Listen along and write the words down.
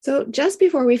So, just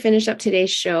before we finish up today's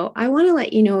show, I want to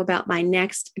let you know about my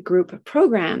next group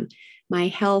program, my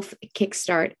Health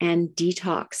Kickstart and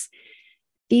Detox.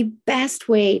 The best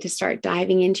way to start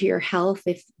diving into your health,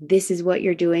 if this is what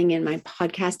you're doing and my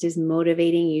podcast is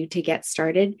motivating you to get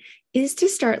started, is to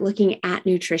start looking at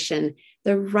nutrition,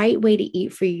 the right way to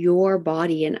eat for your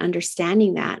body and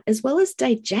understanding that, as well as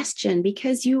digestion,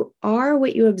 because you are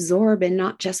what you absorb and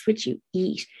not just what you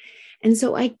eat. And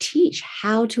so I teach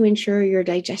how to ensure your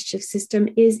digestive system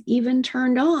is even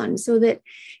turned on so that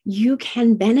you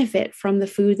can benefit from the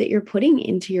food that you're putting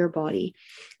into your body,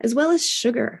 as well as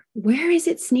sugar. Where is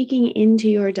it sneaking into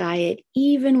your diet,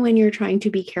 even when you're trying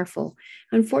to be careful?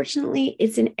 Unfortunately,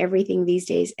 it's in everything these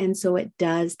days, and so it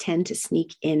does tend to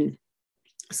sneak in.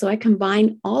 So I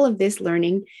combine all of this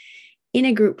learning in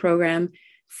a group program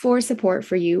for support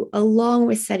for you, along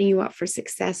with setting you up for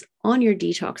success on your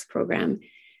detox program,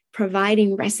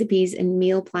 providing recipes and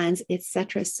meal plans,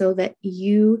 etc., so that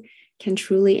you can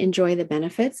truly enjoy the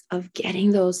benefits of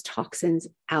getting those toxins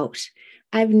out.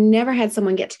 I've never had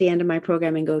someone get to the end of my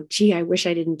program and go, gee, I wish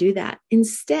I didn't do that.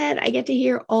 Instead, I get to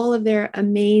hear all of their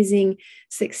amazing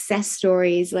success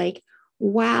stories like,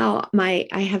 wow, I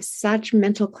have such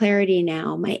mental clarity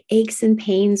now. My aches and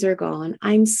pains are gone.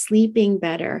 I'm sleeping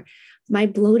better. My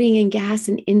bloating and gas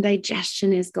and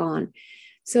indigestion is gone.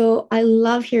 So I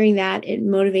love hearing that. It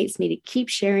motivates me to keep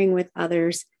sharing with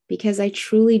others because I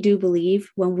truly do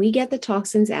believe when we get the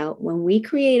toxins out, when we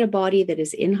create a body that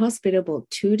is inhospitable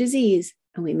to disease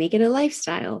and we make it a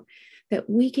lifestyle, that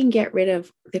we can get rid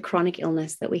of the chronic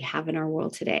illness that we have in our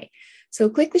world today. So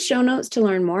click the show notes to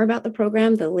learn more about the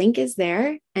program. The link is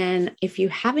there. And if you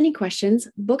have any questions,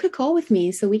 book a call with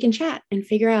me so we can chat and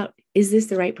figure out, is this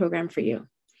the right program for you?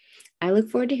 I look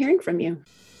forward to hearing from you.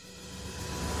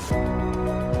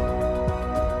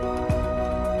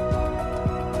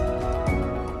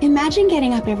 Imagine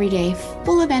getting up every day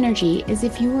full of energy as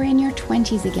if you were in your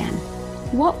 20s again.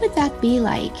 What would that be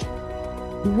like?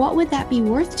 What would that be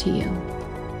worth to you?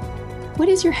 What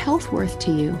is your health worth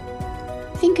to you?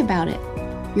 Think about it.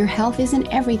 Your health isn't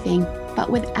everything,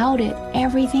 but without it,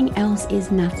 everything else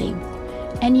is nothing.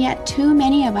 And yet too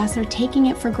many of us are taking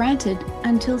it for granted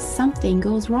until something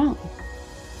goes wrong.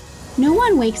 No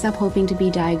one wakes up hoping to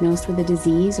be diagnosed with a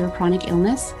disease or chronic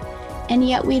illness. And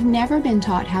yet we've never been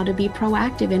taught how to be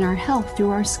proactive in our health through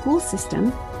our school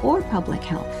system or public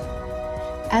health.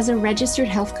 As a registered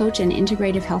health coach and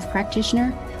integrative health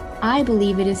practitioner, I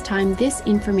believe it is time this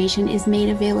information is made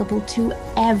available to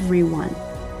everyone.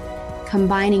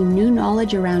 Combining new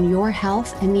knowledge around your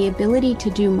health and the ability to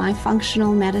do my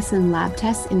functional medicine lab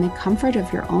tests in the comfort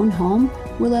of your own home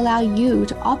will allow you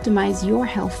to optimize your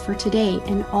health for today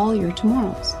and all your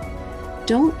tomorrows.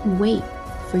 Don't wait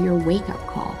for your wake-up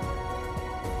call.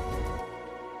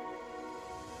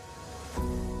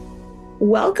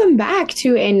 Welcome back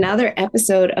to another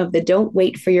episode of the Don't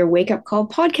Wait for Your Wake Up Call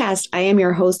podcast. I am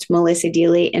your host, Melissa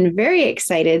Deely, and very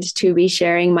excited to be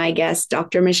sharing my guest,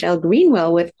 Dr. Michelle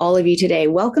Greenwell, with all of you today.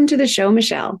 Welcome to the show,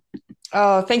 Michelle.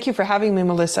 Oh, thank you for having me,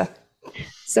 Melissa.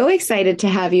 So excited to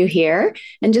have you here.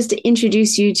 And just to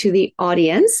introduce you to the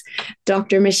audience,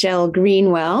 Dr. Michelle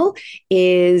Greenwell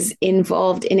is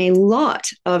involved in a lot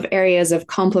of areas of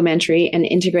complementary and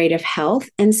integrative health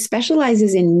and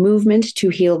specializes in movement to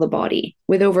heal the body.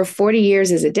 With over 40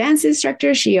 years as a dance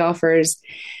instructor, she offers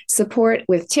support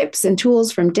with tips and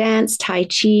tools from dance, Tai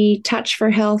Chi, touch for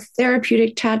health,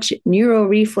 therapeutic touch,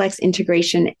 neuro-reflex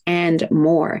integration, and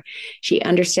more. She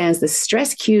understands the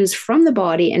stress cues from the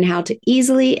body and how to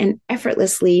easily and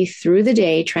effortlessly through the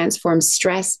day transform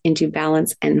stress into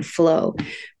balance and flow.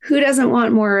 Who doesn't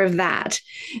want more of that?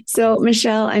 So,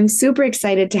 Michelle, I'm super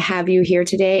excited to have you here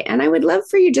today. And I would love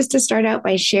for you just to start out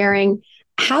by sharing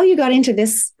how you got into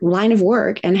this line of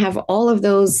work and have all of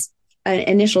those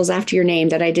initials after your name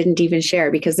that I didn't even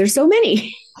share because there's so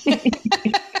many.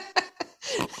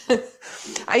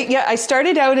 I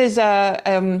started out as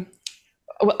I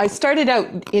started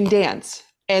out in dance,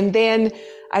 and then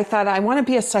I thought I want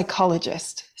to be a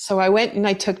psychologist. So I went and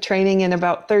I took training. In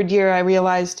about third year, I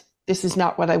realized this is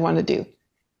not what I want to do.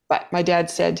 But my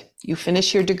dad said, "You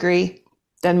finish your degree,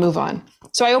 then move on."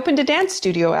 So I opened a dance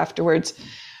studio afterwards.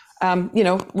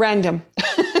 Random.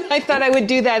 I thought I would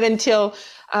do that until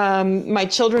my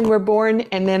children were born.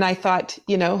 And then I thought,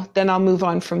 then I'll move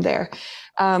on from there.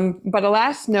 But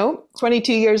alas, no,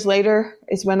 22 years later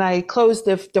is when I closed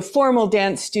the formal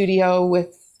dance studio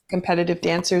with competitive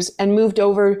dancers and moved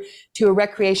over to a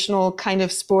recreational kind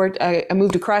of sport. I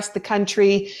moved across the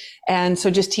country. And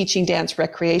so just teaching dance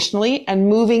recreationally and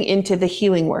moving into the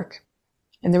healing work.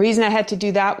 And the reason I had to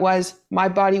do that was my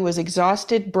body was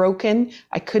exhausted, broken.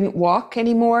 I couldn't walk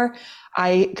anymore.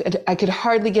 I could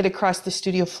hardly get across the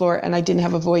studio floor, and I didn't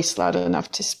have a voice loud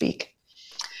enough to speak.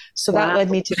 So that led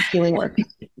me to the healing work.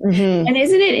 Mm-hmm. And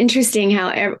isn't it interesting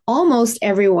how almost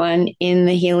everyone in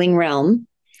the healing realm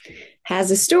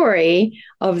has a story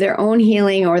of their own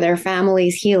healing or their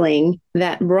family's healing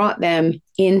that brought them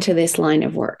into this line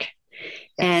of work?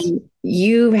 Yes. And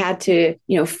you've had to,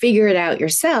 figure it out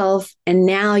yourself. And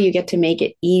now you get to make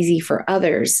it easy for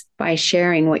others by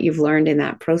sharing what you've learned in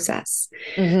that process.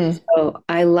 Mm-hmm. So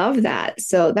I love that.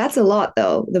 So that's a lot,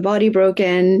 though. The body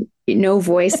broken, no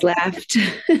voice left.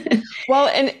 Well,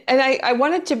 and I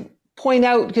wanted to point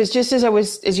out, because just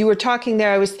as you were talking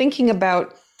there, I was thinking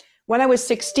about when I was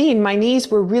 16, my knees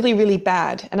were really, really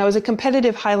bad. And I was a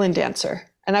competitive Highland dancer,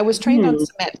 and I was trained on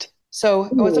cement. So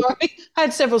I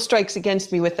had several strikes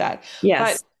against me with that.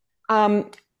 Yes.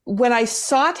 But when I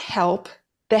sought help,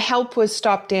 the help was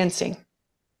stop dancing.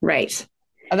 Right.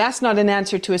 That's not an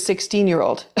answer to a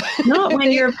 16-year-old. Not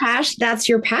when that's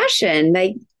your passion.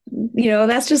 Like,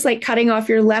 that's just like cutting off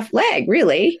your left leg,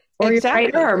 really, or exactly.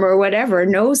 Your right arm or whatever.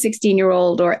 No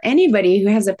 16-year-old or anybody who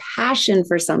has a passion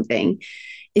for something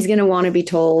is going to want to be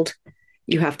told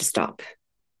you have to stop.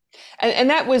 And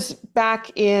that was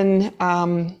back in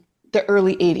the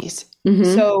early 80s.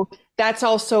 Mm-hmm. So that's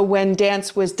also when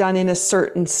dance was done in a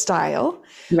certain style.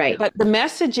 Right. But the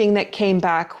messaging that came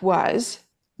back was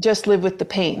just live with the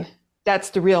pain. That's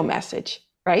the real message.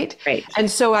 Right. Right.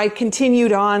 And so I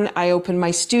continued on. I opened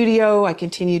my studio. I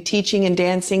continued teaching and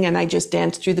dancing, and I just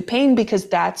danced through the pain because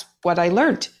that's what I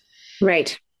learned.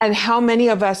 Right. And how many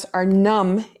of us are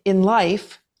numb in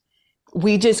life?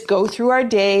 We just go through our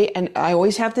day, and I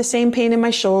always have the same pain in my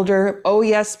shoulder. Oh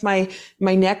yes, my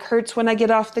neck hurts when I get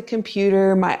off the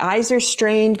computer. My eyes are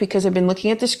strained because I've been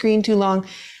looking at the screen too long,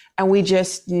 and we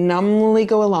just numbly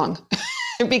go along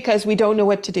because we don't know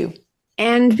what to do.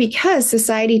 And because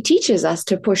society teaches us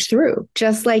to push through,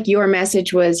 just like your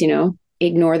message was,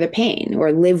 ignore the pain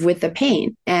or live with the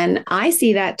pain. And I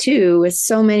see that too with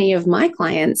so many of my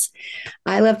clients.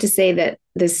 I love to say that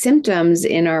the symptoms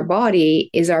in our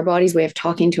body is our body's way of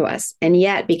talking to us. And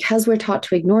yet, because we're taught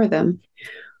to ignore them,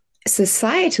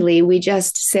 societally, we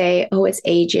just say, oh, it's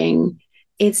aging,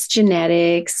 it's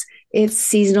genetics, it's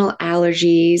seasonal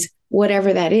allergies,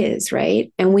 whatever that is,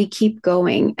 right? And we keep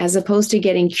going as opposed to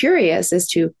getting curious as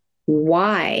to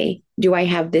why do I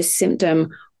have this symptom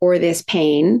or this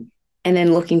pain, and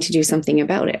then looking to do something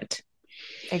about it.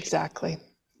 Exactly.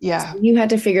 Yeah. So you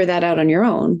had to figure that out on your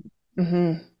own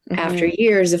after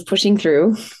years of pushing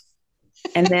through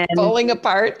and then falling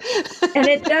apart. And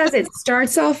it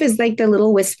starts off as like the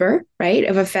little whisper, right?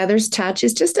 Of a feather's touch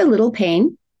is just a little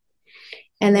pain.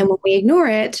 And then when we ignore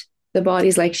it, the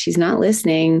body's like, she's not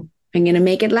listening. I'm going to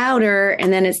make it louder.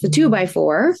 And then it's the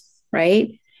 2x4,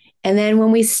 right? And then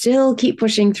when we still keep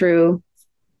pushing through,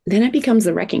 then it becomes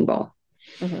the wrecking ball.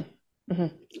 Mm-hmm.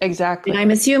 Mm-hmm. Exactly. And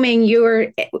I'm assuming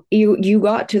you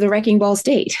got to the wrecking ball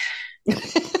state.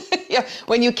 Yeah.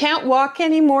 When you can't walk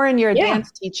anymore and you're a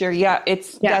dance teacher,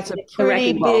 that's a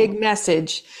pretty big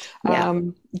message.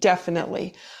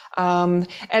 Definitely. And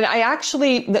I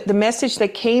actually, the message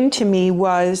that came to me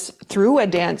was through a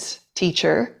dance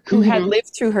teacher who had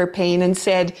lived through her pain and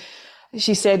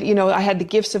she said, I had the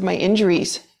gifts of my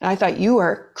injuries. And I thought, you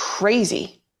are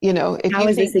crazy. If How you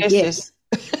is think this a gift?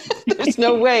 there's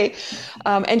no way.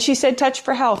 And she said, Touch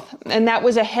for Health. And that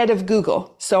was ahead of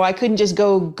Google. So I couldn't just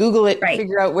go Google it and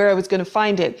figure out where I was going to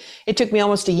find it. It took me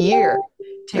almost a year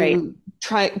to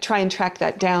try and track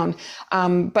that down.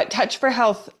 But Touch for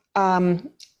Health,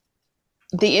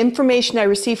 the information I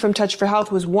received from Touch for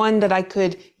Health was one that I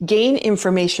could gain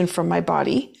information from my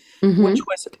body, which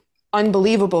was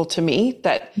unbelievable to me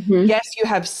that yes, you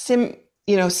have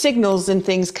signals and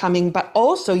things coming, but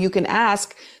also you can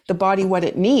ask the body what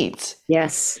it needs.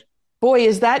 Yes. Boy,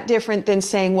 is that different than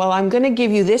saying, well, I'm going to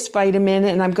give you this vitamin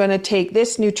and I'm going to take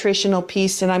this nutritional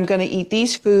piece and I'm going to eat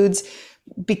these foods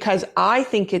because I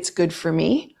think it's good for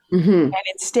me. And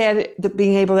instead,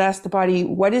 being able to ask the body,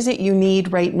 what is it you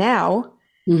need right now?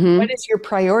 What is your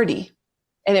priority?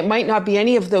 And it might not be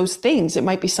any of those things. It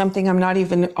might be something I'm not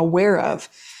even aware of.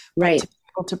 Right. To be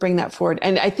able to bring that forward.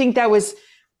 And I think that was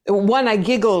one, I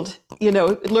giggled,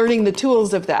 learning the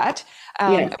tools of that.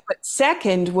 But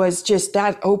second was just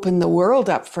that opened the world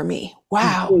up for me.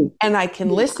 Wow. And I can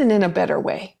listen in a better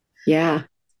way. Yeah.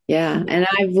 Yeah. And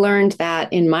I've learned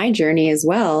that in my journey as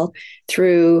well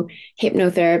through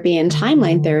hypnotherapy and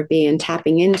timeline therapy and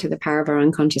tapping into the power of our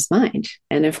unconscious mind.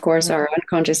 And of course, our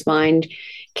unconscious mind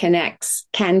can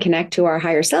connect to our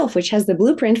higher self, which has the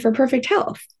blueprint for perfect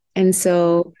health. And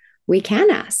so we can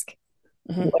ask,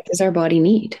 what does our body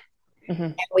need?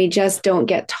 Mm-hmm. We just don't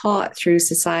get taught through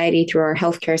society, through our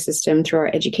healthcare system, through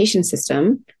our education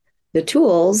system, the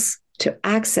tools to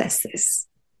access this,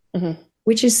 Mm-hmm.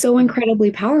 which is so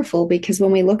incredibly powerful because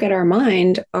when we look at our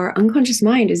mind, our unconscious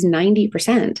mind is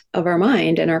 90% of our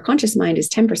mind and our conscious mind is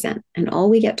 10%. And all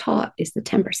we get taught is the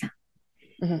 10%.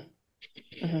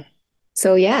 Mm-hmm. Mm-hmm.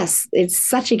 So, yes, it's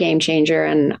such a game changer.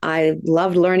 And I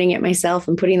loved learning it myself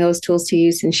and putting those tools to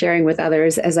use and sharing with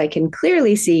others, as I can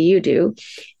clearly see you do.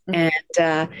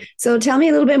 And so tell me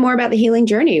a little bit more about the healing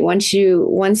journey. Once you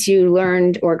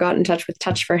learned or got in touch with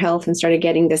Touch for Health and started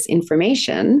getting this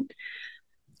information.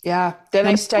 Yeah. Then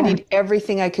I studied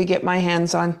everything I could get my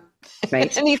hands on.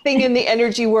 Right. Anything in the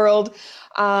energy world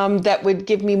that would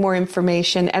give me more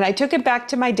information. And I took it back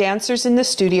to my dancers in the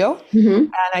studio.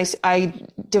 Mm-hmm. And I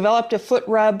developed a foot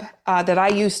rub that I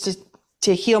used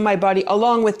to heal my body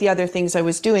along with the other things I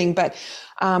was doing. But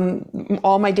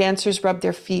all my dancers rubbed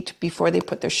their feet before they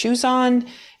put their shoes on.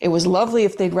 It was lovely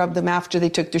if they'd rub them after they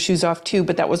took their shoes off too,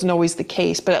 but that wasn't always the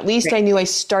case. But at least I knew I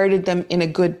started them in a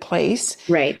good place.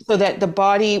 Right. So that the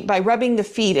body, by rubbing the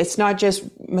feet, it's not just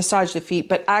massage the feet,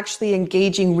 but actually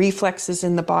engaging reflexes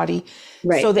in the body.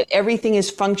 Right. So that everything is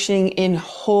functioning in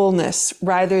wholeness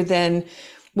rather than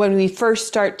when we first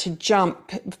start to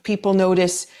jump, people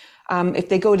notice if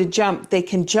they go to jump, they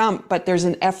can jump, but there's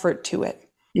an effort to it.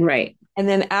 Right. And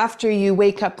then after you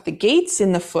wake up the gates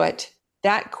in the foot,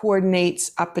 that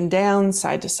coordinates up and down,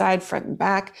 side to side, front and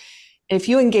back. If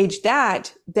you engage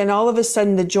that, then all of a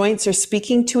sudden the joints are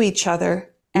speaking to each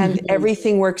other and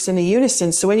everything works in a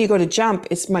unison. So when you go to jump,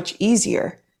 it's much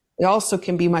easier. It also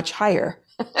can be much higher.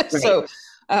 Right. So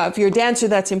if you're a dancer,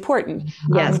 that's important.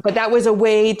 Yes. But that was a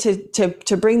way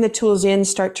to bring the tools in,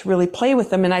 start to really play with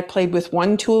them. And I played with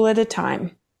one tool at a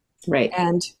time. Right.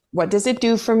 And what does it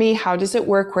do for me? How does it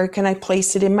work? Where can I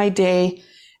place it in my day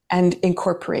and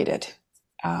incorporate it?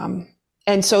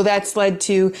 And so that's led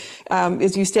to,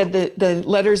 as you said, the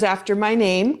letters after my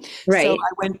name. Right. So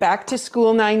I went back to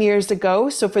school 9 years ago.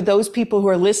 So for those people who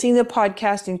are listening to the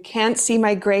podcast and can't see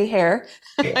my gray hair,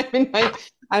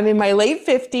 I'm in my late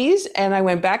 50s and I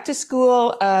went back to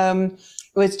school. It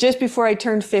was just before I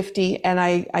turned 50 and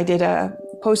I did a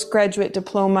postgraduate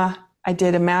diploma. I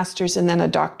did a master's and then a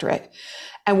doctorate.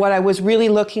 And what I was really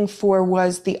looking for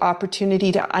was the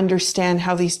opportunity to understand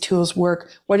how these tools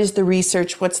work. What is the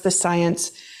research? What's the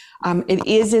science? It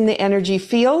is in the energy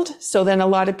field. So then a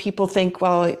lot of people think,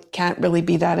 well, it can't really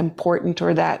be that important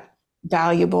or that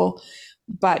valuable.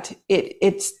 But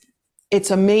it's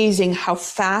amazing how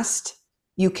fast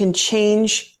you can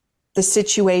change the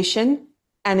situation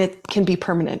and it can be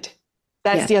permanent.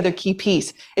 That's the other key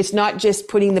piece. It's not just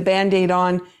putting the Band-Aid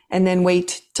on and then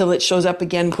wait till it shows up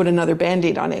again, put another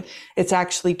Band-Aid on it. It's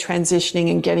actually transitioning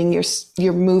and getting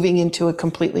you're moving into a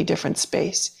completely different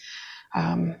space.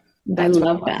 I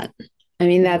love that. I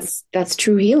mean, that's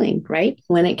true healing, right?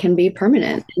 When it can be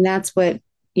permanent. And that's what,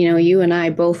 you and I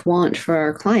both want for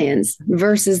our clients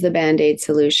versus the Band-Aid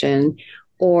solution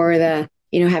or the,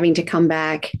 having to come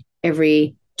back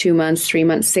every 2 months, 3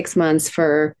 months, 6 months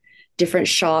for different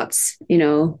shots,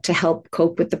 to help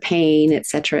cope with the pain, et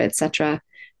cetera,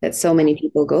 that so many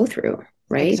people go through,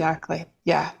 right? Exactly.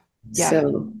 Yeah.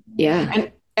 So, yeah.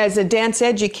 And as a dance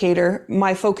educator,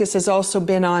 my focus has also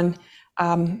been on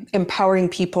empowering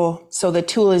people so the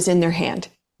tool is in their hand.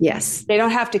 Yes. They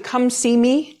don't have to come see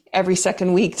me every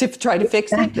second week to try to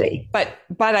fix it.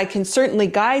 But I can certainly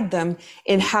guide them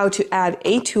in how to add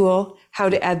a tool, how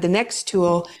to add the next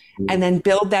tool, and then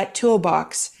build that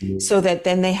toolbox so that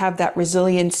then they have that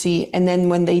resiliency. And then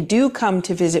when they do come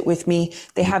to visit with me,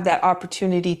 they have that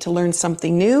opportunity to learn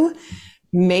something new.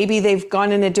 Maybe they've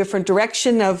gone in a different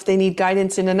direction of they need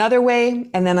guidance in another way.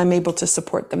 And then I'm able to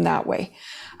support them that way.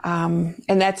 And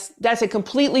that's a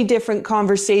completely different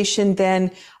conversation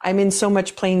than I'm in so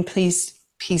much pain, please,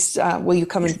 will you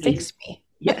come and fix me?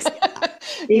 Yes,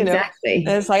 exactly.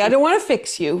 It's like, I don't want to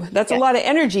fix you. That's a lot of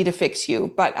energy to fix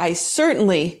you, but I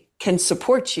certainly can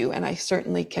support you and I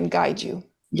certainly can guide you.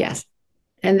 Yes.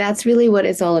 And that's really what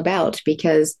it's all about,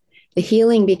 because the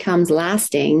healing becomes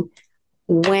lasting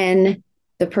when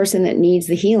the person that needs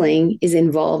the healing is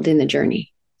involved in the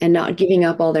journey and not giving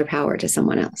up all their power to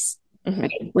someone else. Mm-hmm.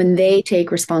 Right? When they take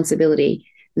responsibility,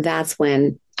 that's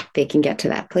when they can get to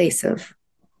that place of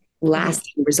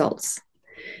lasting results.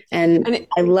 And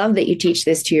I love that you teach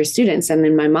this to your students. And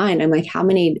in my mind, I'm like, how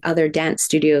many other dance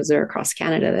studios are across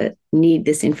Canada that need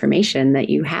this information that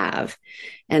you have?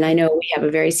 And I know we have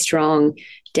a very strong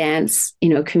dance,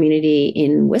 community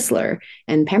in Whistler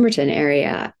and Pemberton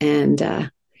area.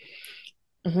 And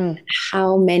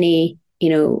how many,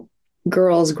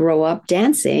 girls grow up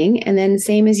dancing and then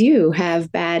same as you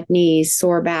have bad knees,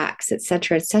 sore backs, et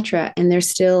cetera. And they're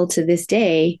still to this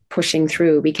day pushing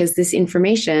through because this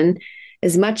information,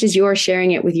 as much as you're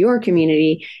sharing it with your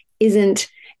community, isn't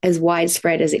as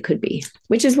widespread as it could be,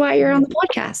 which is why you're on the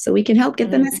podcast. So we can help get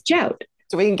the message out.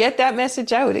 So we can get that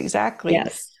message out. Exactly.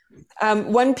 Yes.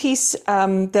 One piece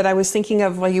that I was thinking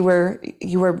of while you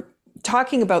were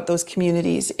talking about those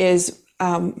communities is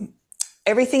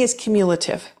everything is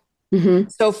cumulative. Mm-hmm.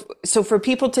 So for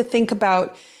people to think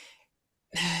about,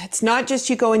 it's not just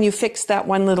you go and you fix that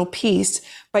one little piece,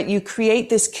 but you create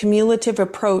this cumulative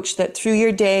approach that through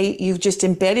your day, you've just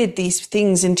embedded these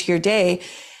things into your day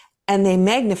and they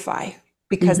magnify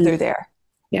because they're there.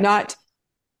 Yeah. Not,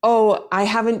 oh, I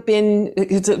haven't been,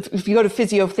 if you go to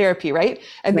physiotherapy, right?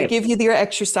 And they give you your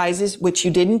exercises, which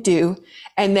you didn't do.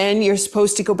 And then you're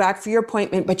supposed to go back for your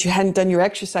appointment, but you hadn't done your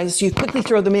exercises. So you quickly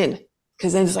throw them in.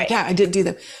 Because then it's like, yeah, I didn't do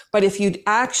them. But if you'd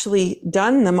actually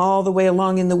done them all the way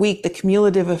along in the week, the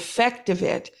cumulative effect of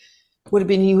it would have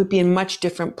been, you would be in a much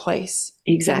different place.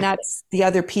 Exactly. And that's the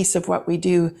other piece of what we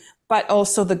do, but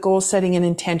also the goal setting and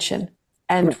intention.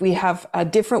 And we have a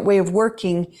different way of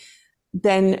working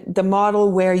than the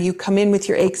model where you come in with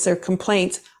your aches or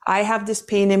complaints. I have this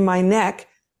pain in my neck,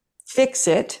 fix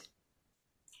it.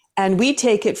 And we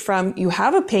take it from, you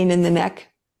have a pain in the neck.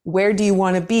 Where do you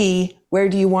want to be? Where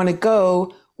do you want to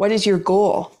go? What is your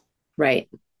goal? Right.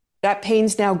 That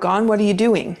pain's now gone. What are you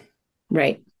doing?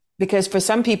 Right. Because for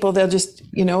some people, they'll just,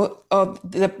 oh,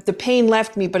 the pain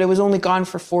left me, but it was only gone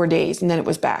for 4 days and then it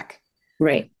was back.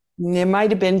 Right. And it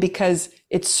might have been because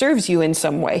it serves you in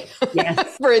some way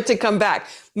for it to come back.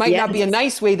 Might not be a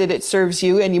nice way that it serves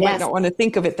you and you might not want to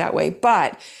think of it that way,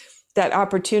 but that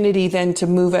opportunity then to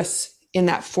move us in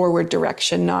that forward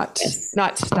direction, not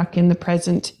stuck in the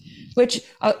present, which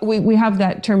we have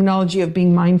that terminology of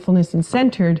being mindfulness and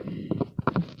centered,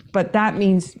 but that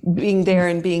means being there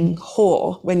and being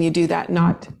whole when you do that,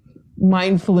 not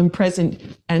mindful and present.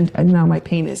 And now my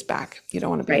pain is back. You don't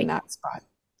want to be in that spot.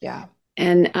 Yeah.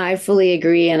 And I fully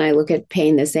agree. And I look at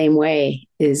pain the same way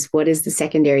is what is the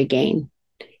secondary gain?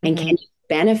 And can you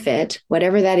benefit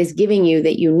whatever that is giving you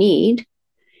that you need?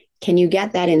 Can you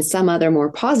get that in some other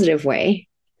more positive way?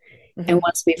 And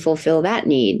once we fulfill that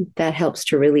need, that helps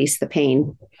to release the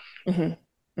pain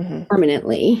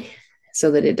permanently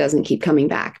so that it doesn't keep coming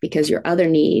back because your other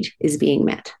need is being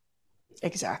met.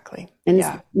 Exactly. And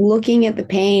looking at the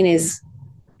pain is,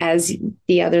 as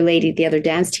the other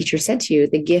dance teacher said to you,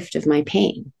 the gift of my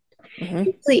pain.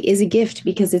 It really is a gift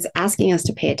because it's asking us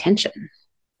to pay attention.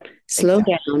 Slow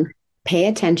down, pay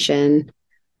attention,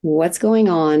 what's going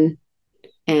on,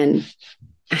 and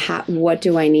what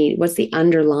do I need? What's the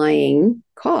underlying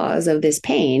cause of this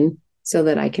pain so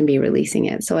that I can be releasing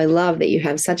it? So I love that you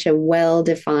have such a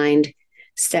well-defined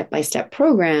step-by-step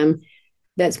program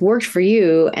that's worked for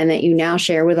you and that you now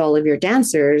share with all of your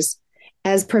dancers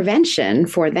as prevention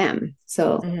for them.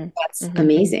 So that's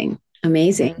amazing.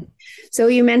 Amazing. So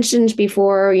you mentioned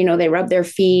before, they rub their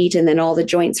feet and then all the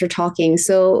joints are talking.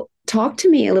 So talk to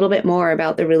me a little bit more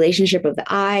about the relationship of the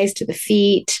eyes to the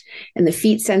feet and the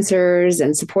feet sensors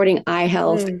and supporting eye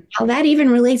health, how that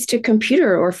even relates to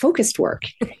computer or focused work.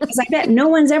 Because I bet no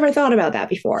one's ever thought about that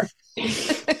before.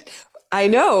 I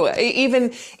know.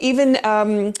 Even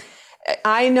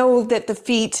I know that the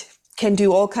feet can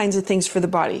do all kinds of things for the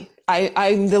body.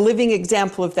 I'm the living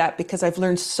example of that because I've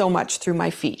learned so much through my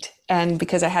feet and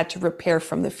because I had to repair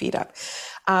from the feet up.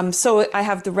 So I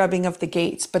have the rubbing of the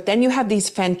gates, but then you have these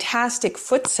fantastic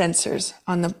foot sensors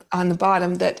on the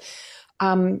bottom that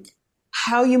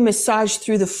how you massage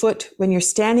through the foot when you're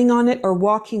standing on it or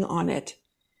walking on it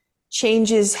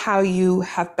changes how you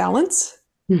have balance.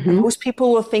 Most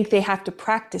people will think they have to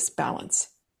practice balance.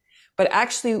 But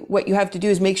actually what you have to do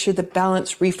is make sure the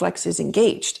balance reflex is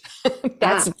engaged.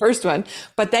 That's the first one.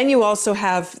 But then you also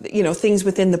have, things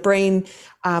within the brain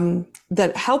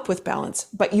that help with balance.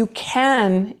 But you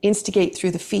can instigate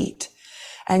through the feet.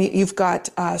 And you've got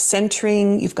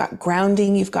centering, you've got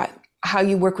grounding, you've got how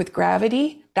you work with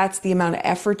gravity. That's the amount of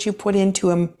effort you put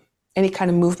into any kind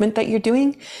of movement that you're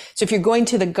doing. So if you're going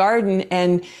to the garden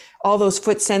and all those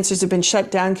foot sensors have been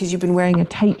shut down because you've been wearing a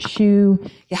tight shoe,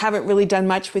 you haven't really done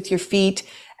much with your feet,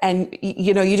 and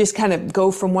you just kind of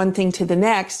go from one thing to the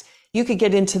next, you could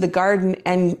get into the garden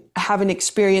and have an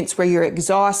experience where you're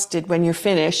exhausted when you're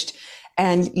finished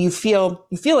and you feel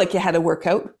like you had a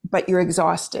workout, but you're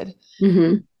exhausted.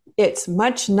 It's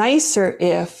much nicer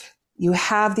if you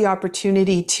have the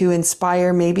opportunity to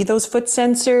inspire maybe those foot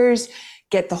sensors,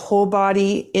 get the whole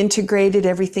body integrated,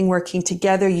 everything working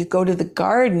together. You go to the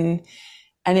garden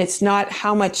And it's not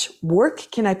how much work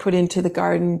can I put into the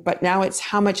garden, but now it's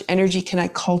how much energy can I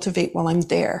cultivate while I'm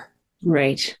there.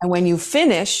 Right. And when you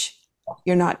finish,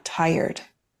 you're not tired.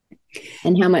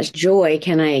 And how much joy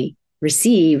can I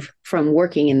receive from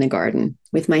working in the garden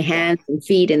with my hands and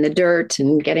feet in the dirt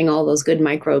and getting all those good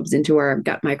microbes into our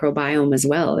gut microbiome as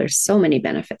well. There's so many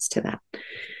benefits to that.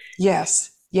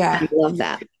 Yes. Yeah. I love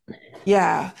that.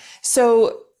 Yeah.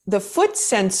 So the foot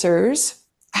sensors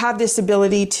have this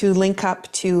ability to link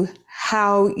up to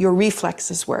how your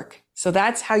reflexes work. So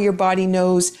that's how your body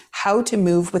knows how to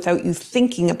move without you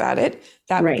thinking about it.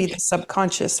 That would be the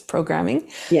subconscious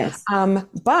programming. Yes.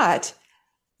 But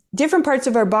different parts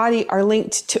of our body are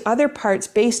linked to other parts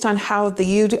based on how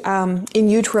in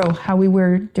utero, how we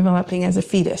were developing as a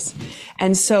fetus.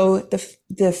 And so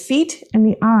the feet and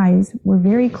the eyes were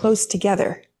very close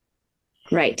together.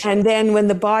 Right. And then when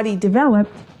the body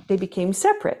developed, they became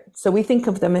separate. So we think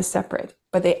of them as separate,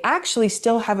 but they actually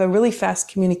still have a really fast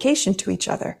communication to each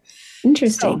other.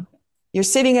 Interesting. So you're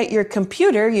sitting at your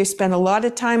computer, you spend a lot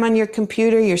of time on your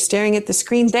computer, you're staring at the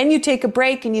screen, then you take a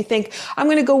break and you think, I'm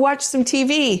going to go watch some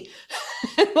TV.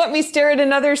 Let me stare at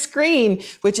another screen,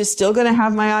 which is still going to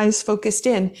have my eyes focused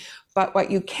in. But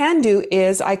what you can do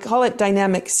is, I call it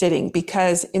dynamic sitting,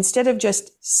 because instead of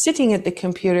just sitting at the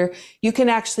computer, you can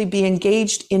actually be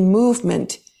engaged in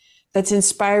movement that's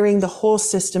inspiring the whole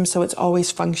system so it's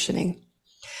always functioning.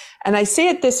 And I say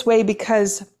it this way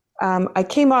because I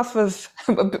came off of,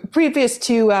 previous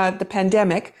to the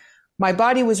pandemic, my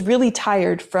body was really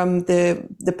tired from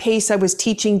the pace I was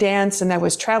teaching dance, and I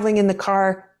was traveling in the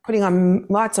car, putting on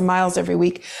lots of miles every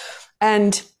week.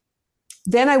 And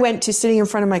then I went to sitting in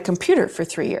front of my computer for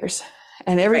 3 years,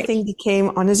 and everything became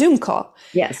on a Zoom call.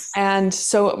 Yes. And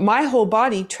so my whole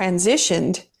body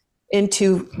transitioned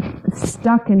into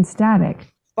stuck and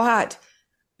static. But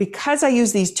because I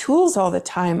use these tools all the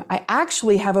time, I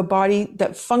actually have a body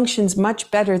that functions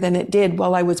much better than it did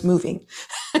while I was moving,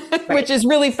 which is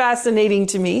really fascinating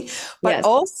to me, but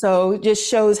also just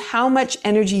shows how much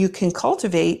energy you can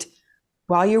cultivate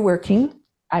while you're working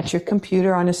at your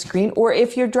computer on a screen, or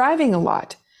if you're driving a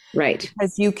lot. Right.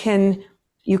 Because you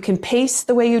can pace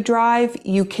the way you drive.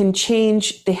 You can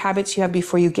change the habits you have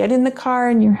before you get in the car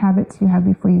and your habits you have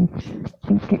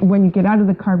when you get out of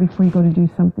the car before you go to do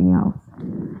something else.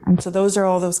 And so those are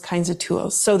all those kinds of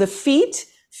tools. So the feet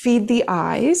feed the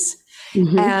eyes,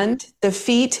 and the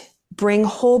feet bring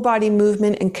whole body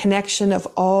movement and connection of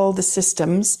all the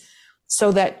systems,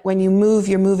 so that when you move,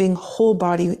 you're moving whole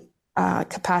body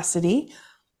capacity.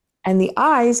 And the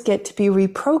eyes get to be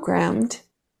reprogrammed.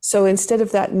 So instead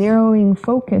of that narrowing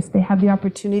focus, they have the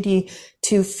opportunity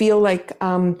to feel like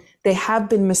they have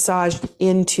been massaged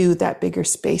into that bigger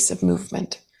space of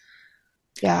movement.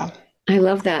 Yeah. I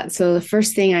love that. So the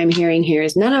first thing I'm hearing here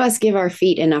is none of us give our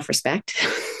feet enough respect.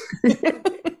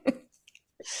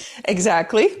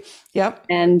 Exactly. Yep.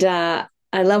 And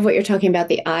I love what you're talking about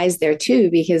the eyes there too,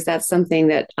 because that's something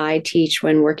that I teach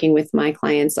when working with my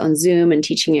clients on Zoom and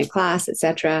teaching a class,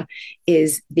 etc.,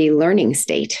 is the learning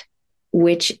state,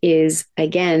 which is,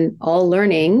 again, all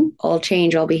learning, all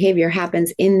change, all behavior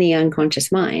happens in the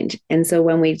unconscious mind. And so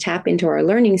when we tap into our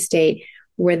learning state,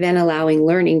 we're then allowing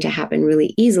learning to happen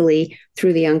really easily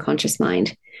through the unconscious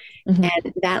mind.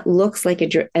 And that looks like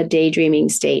a daydreaming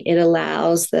state. It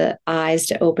allows the eyes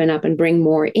to open up and bring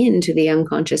more into the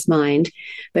unconscious mind.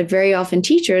 But very often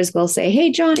teachers will say,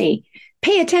 hey, Johnny,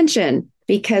 pay attention,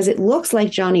 because it looks like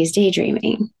Johnny's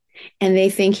daydreaming. And they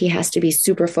think he has to be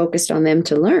super focused on them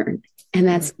to learn. And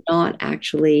that's not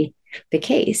actually the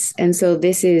case. And so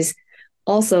this is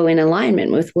also in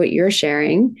alignment with what you're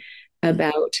sharing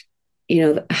about,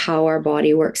 how our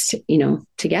body works,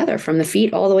 together from the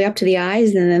feet all the way up to the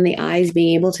eyes, and then the eyes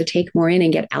being able to take more in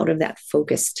and get out of that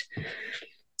focused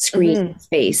screen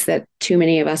space that too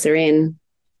many of us are in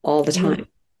all the time.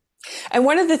 And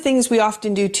one of the things we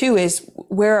often do too is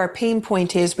where our pain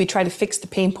point is, we try to fix the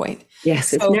pain point.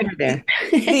 Yes, it's never there.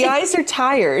 The eyes are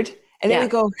tired, and then we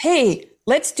go, hey,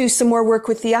 let's do some more work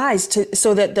with the eyes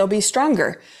so that they'll be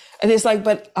stronger. And it's like,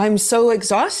 but I'm so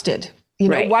exhausted.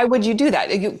 Why would you do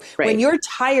that? When you're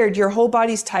tired, your whole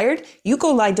body's tired, you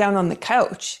go lie down on the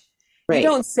couch. Right. You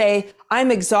don't say,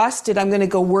 I'm exhausted, I'm going to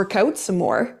go work out some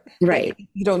more. Right.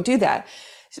 You don't do that.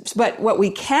 But what we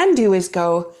can do is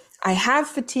go, I have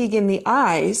fatigue in the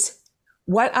eyes.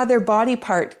 What other body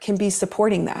part can be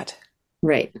supporting that?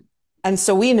 Right. And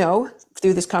so we know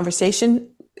through this conversation,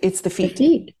 it's the feet. The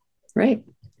feet. Right.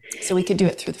 So we could do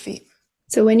it through the feet.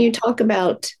 So when you talk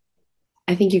about,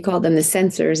 I think you call them the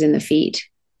sensors in the feet,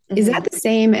 is that the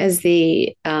same as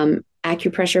the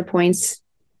acupressure points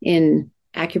in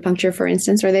acupuncture, for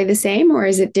instance? Are they the same, or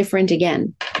is it different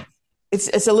again?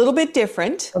 It's a little bit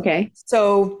different. Okay.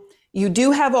 So you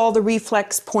do have all the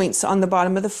reflex points on the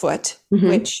bottom of the foot,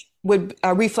 which would a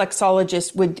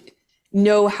reflexologist would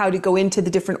know how to go into the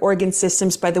different organ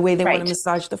systems by the way they want to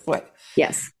massage the foot.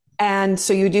 Yes. And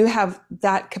so you do have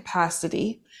that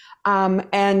capacity.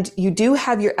 And you do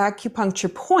have your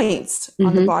acupuncture points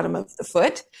on the bottom of the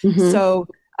foot. So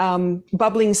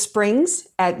bubbling springs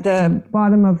at the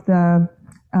bottom of the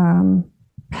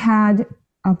pad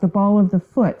of the ball of the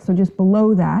foot. So just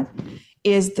below that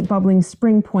is the bubbling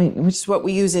spring point, which is what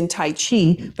we use in Tai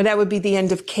Chi, but that would be the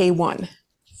end of K1.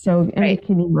 So end of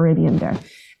kidney meridian there.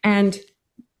 And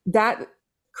that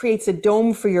creates a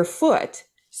dome for your foot.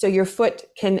 So your foot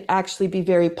can actually be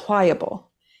very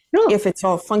pliable if it's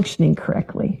all functioning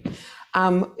correctly.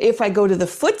 If I go to the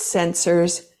foot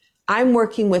sensors, I'm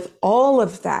working with all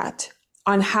of that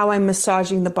on how I'm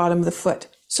massaging the bottom of the foot.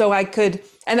 So I could,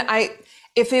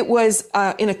 if it was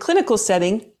in a clinical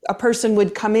setting, a person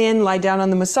would come in, lie down on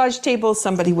the massage table,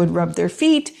 somebody would rub their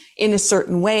feet in a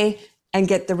certain way and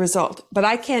get the result. But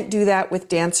I can't do that with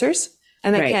dancers,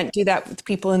 and I can't do that with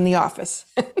people in the office.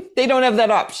 They don't have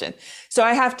that option. So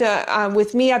I have to,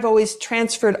 with me, I've always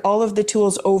transferred all of the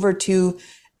tools over to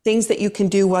things that you can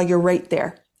do while you're right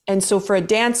there. And so for a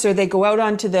dancer, they go out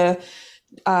onto the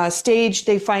stage,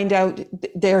 they find out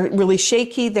they're really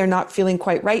shaky, they're not feeling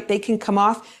quite right. They can come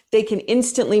off, they can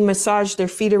instantly massage their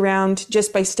feet around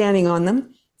just by standing on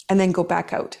them and then go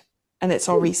back out and it's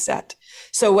all reset.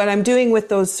 So what I'm doing with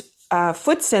those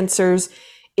foot sensors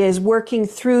is working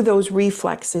through those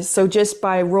reflexes. So just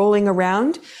by rolling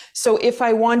around. So if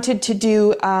I wanted to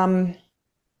do,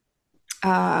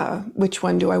 which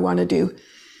one do I want to do?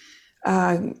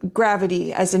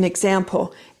 Gravity as an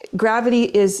example. Gravity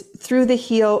is through the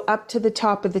heel up to the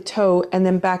top of the toe and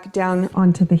then back down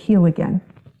onto the heel again.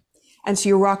 And so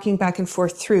you're rocking back and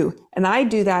forth through. And I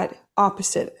do that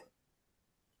opposite.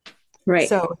 Right.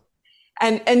 So,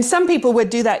 and some people would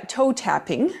do that toe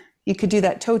tapping. You could do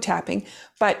that toe tapping,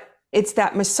 but it's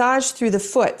that massage through the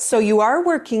foot. So you are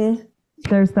working.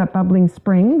 There's that bubbling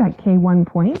spring, that K1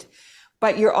 point,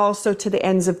 but you're also to the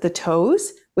ends of the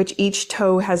toes, which each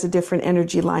toe has a different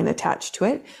energy line attached to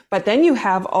it. But then you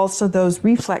have also those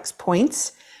reflex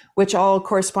points, which all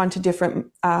correspond to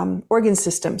different organ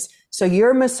systems. So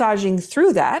you're massaging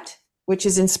through that, which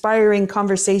is inspiring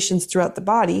conversations throughout the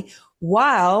body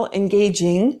while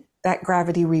engaging that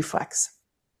gravity reflex.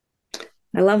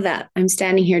 I love that. I'm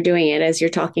standing here doing it as you're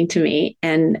talking to me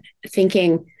and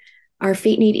thinking our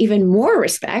feet need even more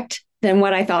respect than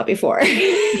what I thought before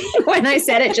when I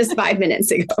said it just 5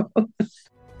 minutes ago.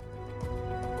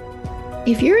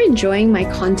 If you're enjoying my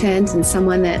content and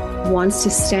someone that wants to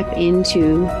step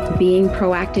into being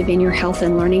proactive in your health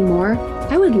and learning more,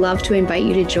 I would love to invite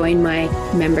you to join my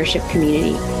membership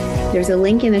community. There's a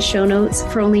link in the show notes.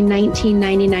 For only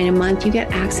 $19.99 a month, you get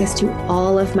access to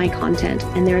all of my content,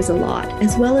 and there's a lot,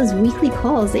 as well as weekly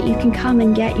calls that you can come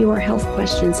and get your health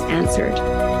questions answered.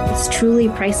 It's truly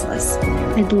priceless.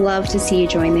 I'd love to see you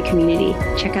join the community.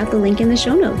 Check out the link in the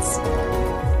show notes.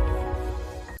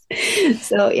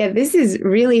 So yeah, this is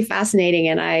really fascinating,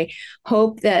 and I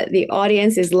hope that the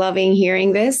audience is loving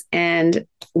hearing this and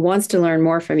wants to learn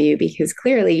more from you, because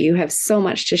clearly you have so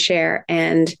much to share.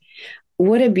 And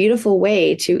what a beautiful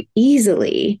way to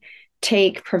easily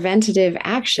take preventative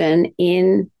action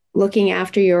in looking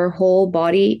after your whole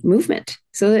body movement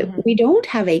so that we don't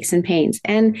have aches and pains.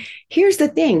 And here's the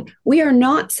thing, we are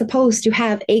not supposed to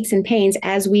have aches and pains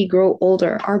as we grow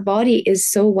older. Our body is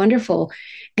so wonderful.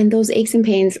 And those aches and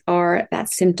pains are that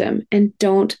symptom, and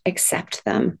don't accept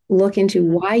them. Look into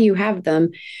why you have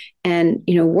them and,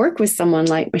 work with someone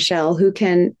like Michelle who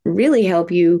can really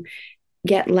help you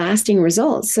get lasting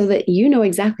results so that you know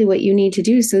exactly what you need to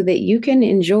do so that you can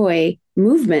enjoy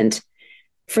movement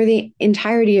for the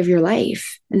entirety of your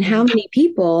life. And how many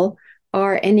people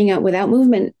are ending up without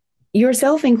movement,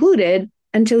 yourself included,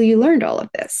 until you learned all of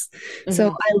this.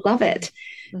 So I love it.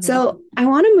 So I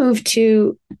want to move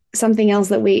to something else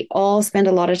that we all spend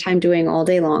a lot of time doing all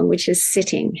day long, which is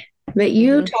sitting. But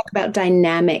you talk about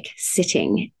dynamic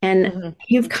sitting, and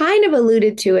you've kind of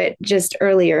alluded to it just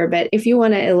earlier, but if you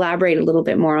want to elaborate a little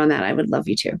bit more on that, I would love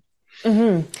you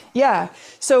to. Yeah.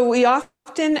 So we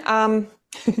often,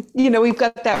 we've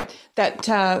got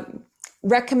that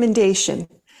recommendation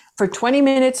for 20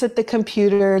 minutes at the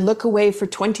computer, look away for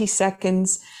 20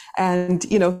 seconds and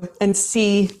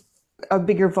see a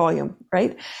bigger volume,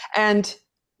 right? And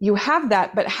you have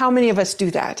that, but how many of us do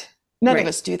that? None of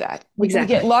us do that. We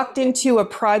get locked into a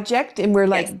project and we're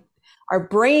like, our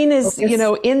brain is,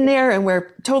 in there and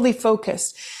we're totally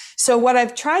focused. So what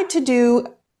I've tried to do,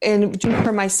 and do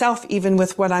for myself, even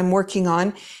with what I'm working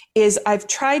on, is I've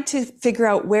tried to figure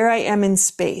out where I am in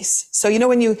space. So,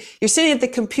 when you're sitting at the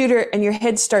computer and your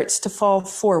head starts to fall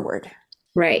forward.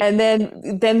 Right. And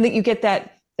then you get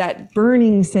that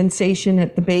burning sensation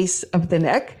at the base of the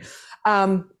neck.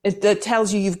 It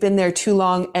tells you've been there too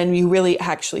long and you really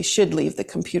actually should leave the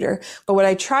computer. But what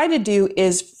I try to do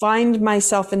is find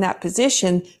myself in that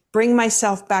position, bring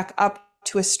myself back up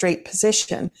to a straight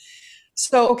position.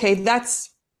 So, okay,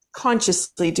 that's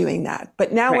consciously doing that.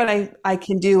 But now what I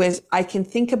can do is I can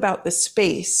think about the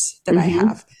space that I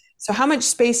have. So how much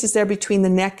space is there between the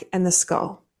neck and the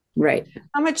skull? Right.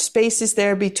 How much space is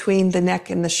there between the neck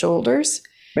and the shoulders?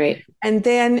 Right. And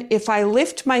then if I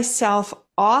lift myself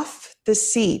off the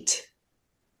seat,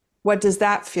 what does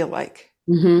that feel like?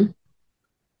 Mm-hmm.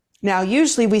 Now,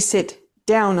 usually we sit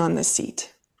down on the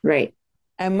seat. Right.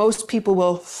 And most people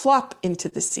will flop into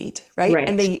the seat, right? Right.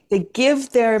 And they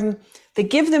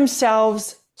give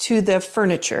themselves to the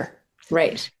furniture.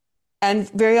 Right. And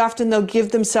very often they'll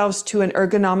give themselves to an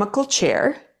ergonomical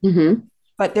chair,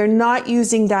 but they're not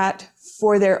using that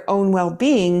for their own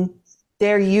well-being.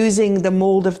 They're using the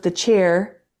mold of the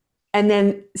chair and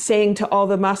then saying to all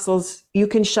the muscles, you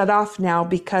can shut off now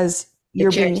because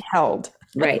you're being held.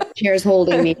 Right. Chair's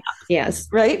holding me up. Yes.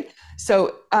 Right.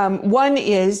 So one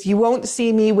is you won't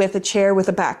see me with a chair with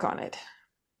a back on it.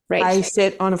 Right. I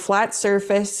sit on a flat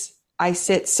surface. I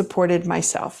sit supported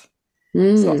myself.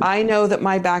 So I know that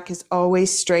my back is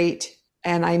always straight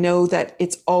and I know that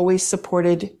it's always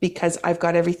supported because I've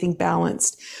got everything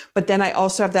balanced. But then I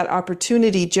also have that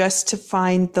opportunity just to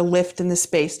find the lift in the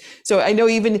space. So I know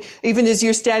even as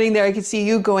you're standing there, I can see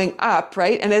you going up,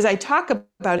 right? And as I talk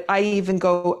about it, I even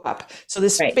go up. So the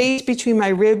space between my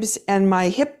ribs and my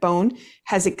hip bone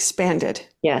has expanded.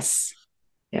 Yes.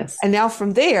 Yes. And now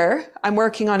from there, I'm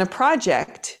working on a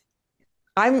project.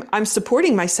 I'm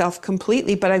supporting myself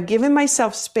completely, but I've given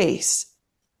myself space.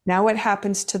 Now what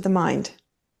happens to the mind?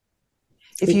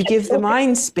 If you give the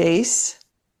mind space,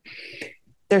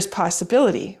 there's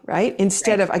possibility, right?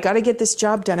 Instead of, I got to get this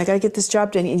job done.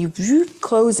 And you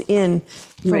close in,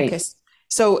 focus. Right.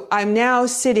 So I'm now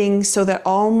sitting so that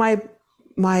all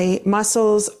my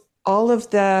muscles, all of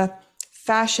the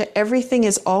fascia, everything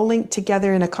is all linked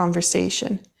together in a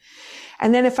conversation.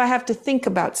 And then if I have to think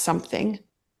about something,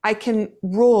 I can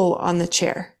roll on the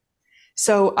chair.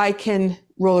 So I can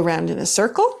roll around in a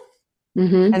circle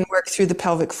and work through the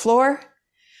pelvic floor.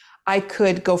 I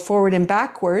could go forward and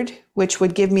backward, which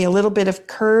would give me a little bit of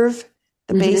curve,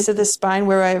 the base of the spine,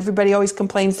 where everybody always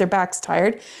complains their back's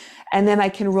tired. And then I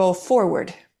can roll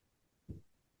forward.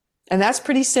 And that's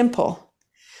pretty simple.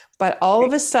 But all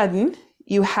of a sudden,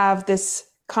 you have this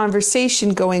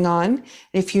conversation going on.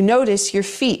 If you notice, your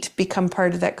feet become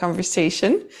part of that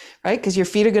conversation, right? Because your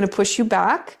feet are going to push you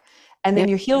back and then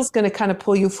your heel's going to kind of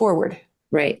pull you forward.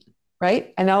 Right.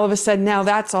 Right. And all of a sudden now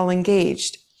that's all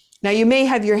engaged. Now you may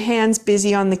have your hands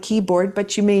busy on the keyboard,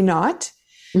 but you may not.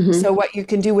 So what you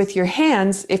can do with your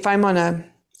hands, if I'm on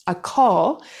a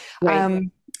call, a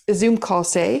Zoom call,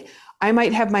 say, I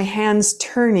might have my hands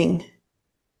turning.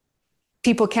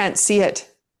 People can't see it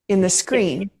in the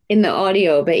screen. In the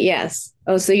audio, but yes.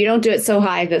 Oh, so you don't do it so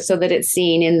high so that it's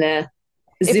seen in the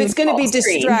Zoom. If it's going to be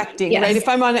distracting, right? If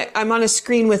I'm on a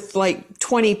screen with like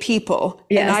 20 people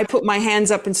and I put my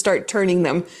hands up and start turning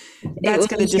them, that's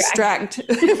going to distract,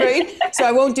 right? So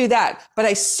I won't do that, but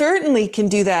I certainly can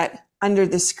do that under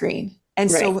the screen. And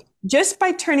so just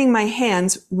by turning my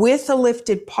hands with a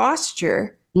lifted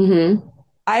posture,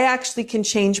 I actually can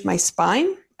change my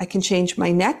spine. I can change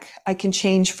my neck. I can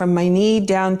change from my knee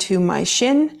down to my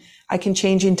shin. I can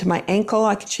change into my ankle.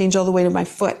 I can change all the way to my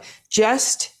foot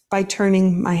just by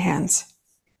turning my hands.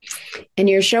 And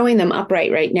you're showing them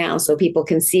upright right now so people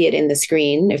can see it in the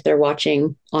screen if they're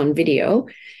watching on video.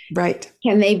 Right.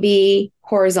 Can they be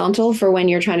horizontal for when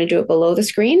you're trying to do it below the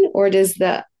screen, or does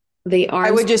the arms?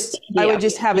 I would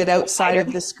just have it outside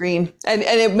of the screen. And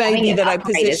it might be that I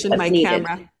position my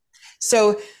camera.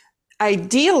 So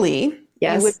ideally,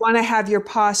 you would want to have your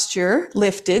posture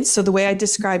lifted. So the way I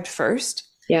described first.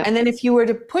 Yeah. And then if you were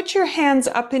to put your hands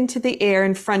up into the air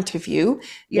in front of you,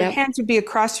 your hands would be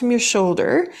across from your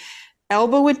shoulder,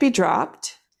 elbow would be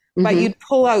dropped, but you'd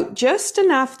pull out just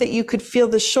enough that you could feel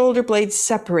the shoulder blades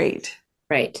separate.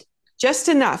 Right. Just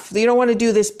enough. You don't want to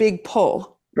do this big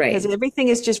pull. Right. Because everything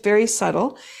is just very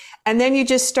subtle. And then you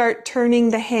just start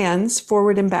turning the hands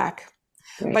forward and back.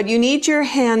 Right. But you need your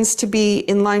hands to be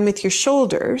in line with your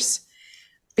shoulders,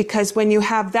 because when you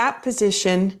have that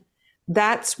position,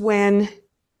 that's when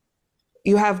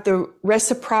you have the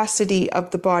reciprocity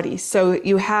of the body. So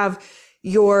you have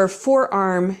your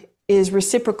forearm is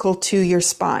reciprocal to your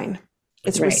spine.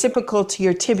 It's reciprocal to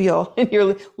your tibial and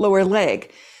your lower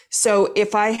leg. So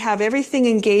if I have everything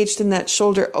engaged and that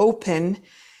shoulder open,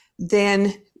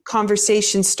 then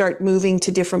conversations start moving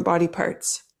to different body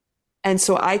parts. And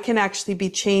so I can actually be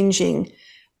changing.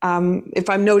 If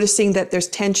I'm noticing that there's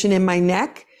tension in my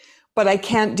neck, but I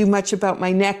can't do much about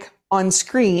my neck on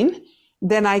screen,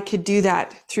 then I could do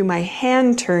that through my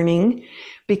hand turning,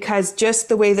 because just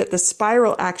the way that the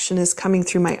spiral action is coming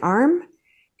through my arm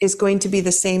is going to be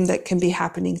the same that can be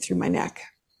happening through my neck.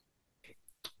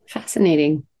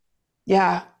 Fascinating.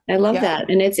 Yeah. I love that.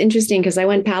 And it's interesting because I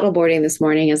went paddleboarding this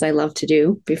morning, as I love to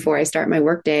do before I start my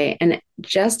workday. And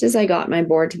just as I got my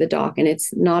board to the dock, and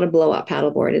it's not a blow up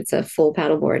paddleboard, it's a full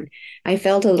paddleboard, I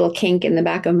felt a little kink in the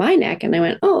back of my neck. And I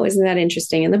went, oh, isn't that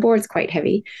interesting? And the board's quite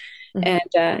heavy.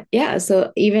 And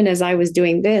so even as I was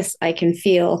doing this, I can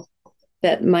feel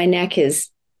that my neck is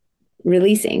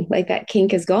releasing, like that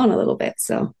kink is gone a little bit.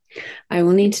 So I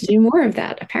will need to do more of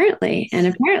that, apparently. And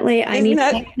apparently I need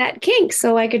that kink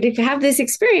so I could have this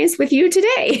experience with you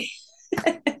today.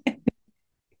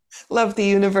 Love the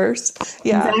universe.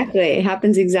 Yeah. Exactly. It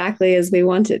happens exactly as we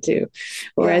want it to,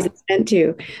 or as it's meant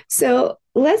to. So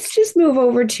let's just move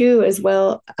over to, as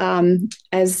well,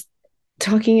 as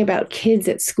talking about kids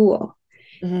at school.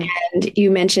 And you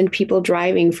mentioned people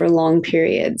driving for long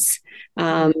periods,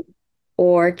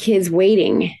 or kids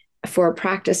waiting for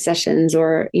practice sessions,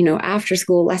 or, after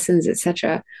school lessons,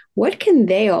 etc. What can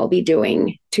they all be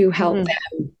doing to help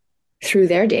them through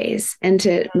their days and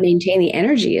to maintain the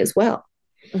energy as well?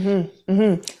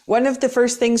 One of the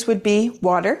first things would be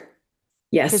water.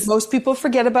 Yes. Because most people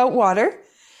forget about water.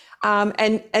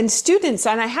 And students,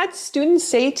 and I had students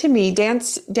say to me,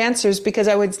 dancers, because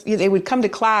they would come to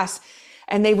class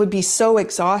and they would be so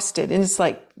exhausted. And it's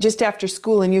like just after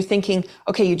school, and you're thinking,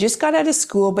 okay, you just got out of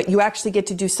school, but you actually get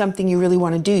to do something you really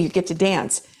want to do. You get to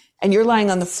dance, and you're lying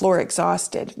on the floor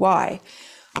exhausted. Why?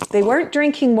 They weren't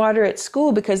drinking water at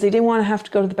school because they didn't want to have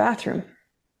to go to the bathroom.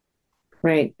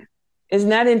 Right. Isn't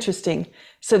that interesting?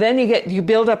 So then you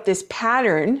build up this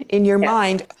pattern in your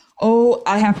mind. Oh,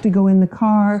 I have to go in the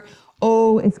car.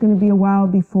 Oh, it's going to be a while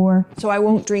before, so I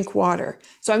won't drink water.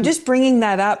 So I'm just bringing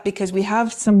that up because we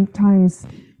have sometimes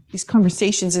these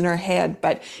conversations in our head,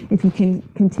 but if you can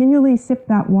continually sip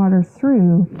that water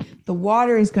through, the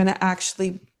water is going to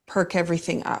actually perk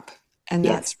everything up. And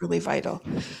that's really vital.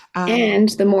 And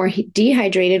the more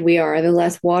dehydrated we are, the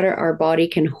less water our body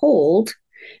can hold.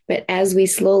 But as we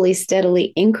slowly,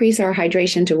 steadily increase our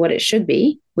hydration to what it should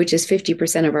be, which is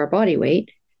 50% of our body weight,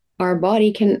 our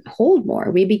body can hold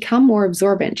more. We become more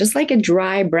absorbent. Just like a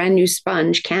dry, brand new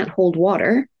sponge can't hold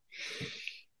water,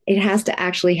 it has to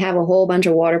actually have a whole bunch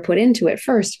of water put into it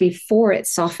first before it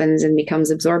softens and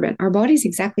becomes absorbent. Our body's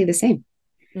exactly the same.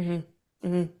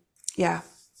 Yeah.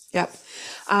 Yep.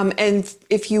 And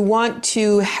if you want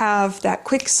to have that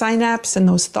quick synapse and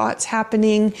those thoughts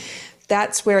happening,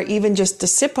 that's where even just a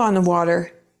sip on the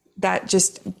water, that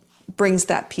just brings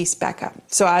that piece back up.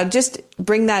 So I'll just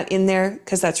bring that in there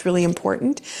because that's really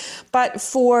important. But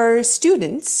for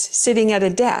students sitting at a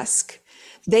desk,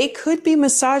 they could be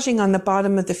massaging on the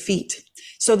bottom of the feet.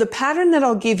 So the pattern that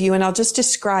I'll give you, and I'll just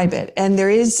describe it. And there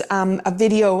is a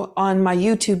video on my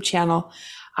YouTube channel.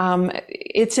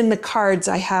 It's in the cards.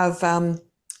 I have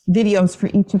videos for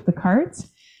each of the cards.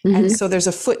 And so there's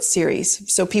a foot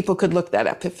series. So people could look that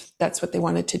up if that's what they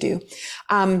wanted to do.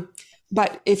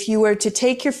 But if you were to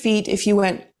take your feet, if you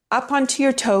went up onto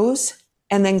your toes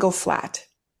and then go flat,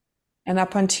 and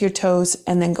up onto your toes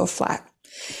and then go flat.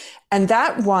 And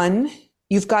that one,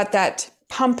 you've got that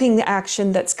pumping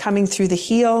action that's coming through the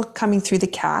heel, coming through the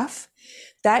calf.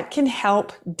 That can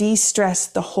help de-stress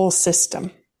the whole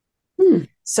system.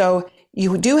 So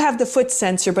you do have the foot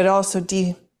sensor, but also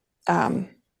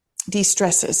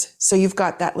de-stresses. So you've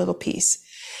got that little piece.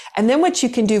 And then what you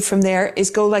can do from there is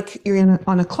go like you're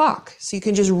on a clock. So you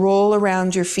can just roll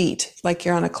around your feet like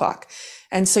you're on a clock.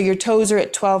 And so your toes are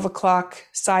at 12 o'clock,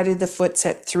 side of the foot's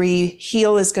at 3,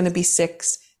 heel is going to be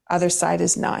 6, other side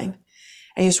is 9.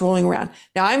 And you're just rolling around.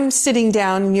 Now I'm sitting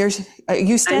down and are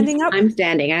you standing up? I'm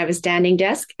standing. I have a standing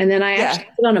desk, and then I actually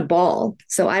sit on a ball.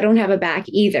 So I don't have a back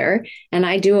either. And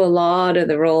I do a lot of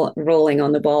the rolling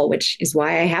on the ball, which is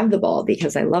why I have the ball,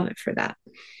 because I love it for that.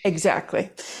 Exactly.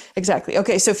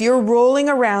 Okay. So if you're rolling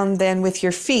around then with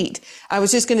your feet, I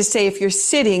was just going to say, if you're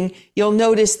sitting, you'll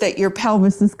notice that your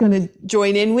pelvis is going to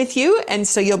join in with you. And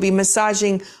so you'll be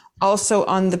massaging also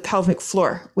on the pelvic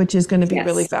floor, which is going to be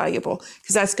really valuable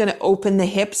because that's going to open the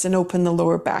hips and open the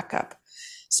lower back up.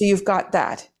 So you've got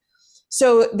that.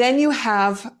 So then you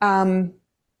have, from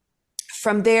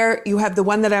there, you have the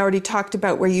one that I already talked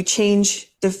about where you change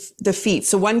the feet.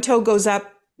 So one toe goes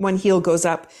up, one heel goes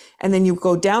up, and then you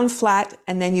go down flat,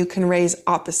 and then you can raise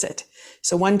opposite.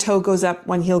 So one toe goes up,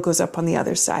 one heel goes up on the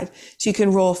other side. So you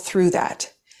can roll through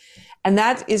that. And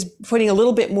that is putting a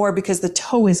little bit more because the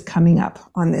toe is coming up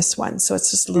on this one. So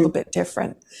it's just a little bit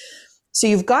different. So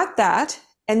you've got that.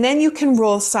 And then you can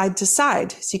roll side to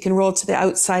side. So you can roll to the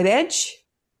outside edge,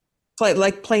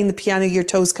 like playing the piano, your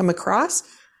toes come across,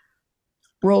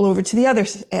 roll over to the other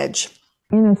edge.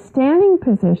 In a standing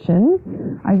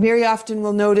position, I very often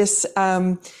will notice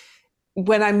when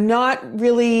I'm not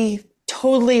really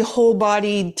totally whole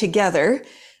bodied together,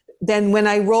 then when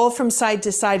I roll from side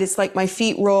to side, it's like my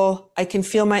feet roll. I can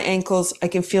feel my ankles. I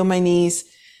can feel my knees.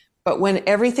 But when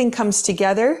everything comes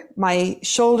together, my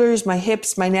shoulders, my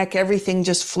hips, my neck, everything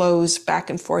just flows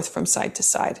back and forth from side to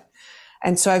side.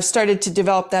 And so I've started to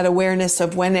develop that awareness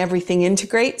of when everything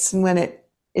integrates and when it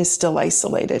is still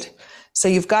isolated. So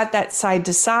you've got that side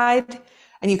to side,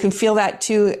 and you can feel that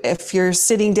too. If you're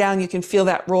sitting down, you can feel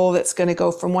that roll that's going to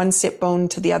go from one sit bone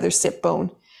to the other sit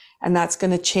bone. And that's going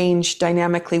to change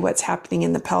dynamically what's happening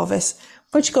in the pelvis,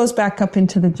 which goes back up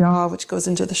into the jaw, which goes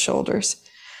into the shoulders.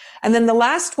 And then the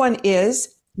last one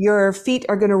is your feet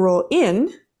are going to roll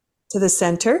in to the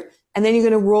center, and then you're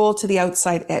going to roll to the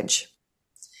outside edge.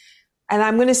 And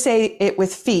I'm going to say it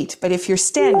with feet, but if you're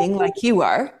standing like you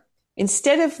are,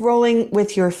 instead of rolling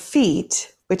with your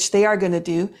feet, which they are going to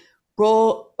do,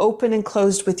 roll open and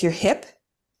closed with your hip,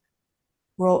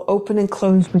 roll open and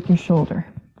closed with your shoulder.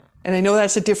 And I know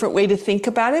that's a different way to think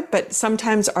about it, but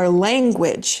sometimes our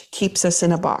language keeps us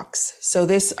in a box. So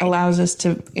this allows us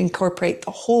to incorporate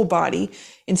the whole body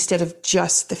instead of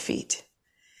just the feet.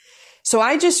 So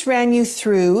I just ran you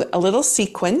through a little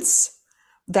sequence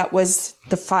that was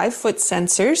the 5-foot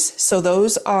sensors. So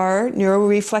those are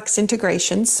neuroreflex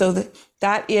integration. So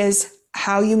that is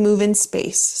how you move in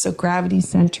space. So gravity,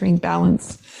 centering,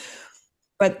 balance.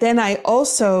 But then I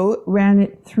also ran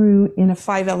it through in a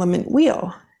 5-element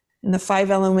wheel. And the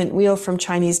 5-element wheel from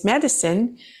Chinese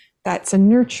medicine, that's a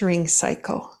nurturing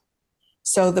cycle.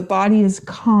 So the body is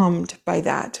calmed by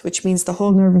that, which means the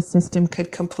whole nervous system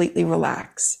could completely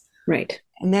relax. Right.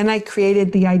 And then I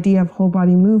created the idea of whole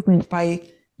body movement by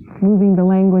moving the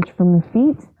language from the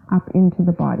feet up into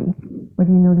the body. What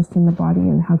do you notice in the body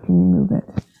and how can you move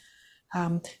it?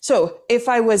 So if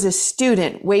I was a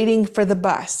student waiting for the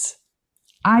bus,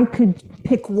 I could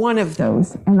pick one of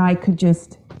those and I could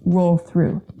just roll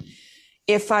through.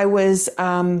 If I was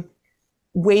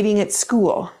waiting at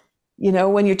school, you know,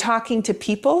 when you're talking to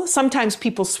people, sometimes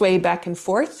people sway back and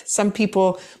forth. Some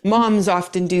people, moms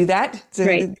often do that. It's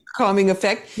a calming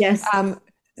effect. Yes.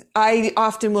 I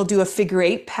often will do a figure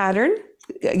 8 pattern,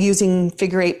 using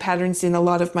figure 8 patterns in a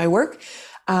lot of my work.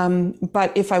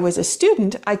 But if I was a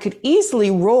student, I could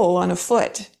easily roll on a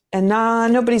foot and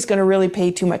nobody's going to really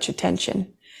pay too much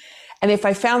attention. And if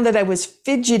I found that I was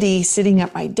fidgety sitting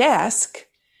at my desk,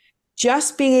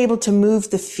 just being able to move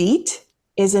the feet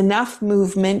is enough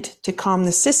movement to calm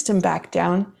the system back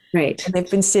down. Right. And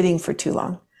they've been sitting for too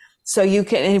long. So you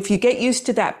can, and if you get used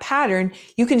to that pattern,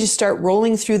 you can just start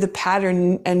rolling through the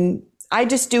pattern. And I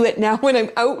just do it now when I'm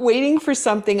out waiting for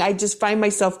something. I just find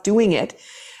myself doing it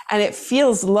and it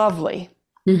feels lovely.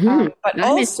 Mm-hmm. But I'm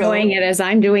also, enjoying it as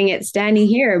I'm doing it, standing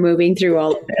here, moving through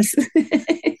all of this.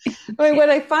 what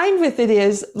I find with it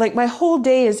is like my whole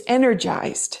day is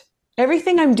energized.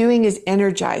 Everything I'm doing is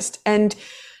energized. And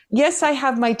yes, I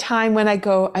have my time when I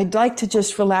go, I'd like to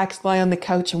just relax, lie on the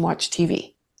couch and watch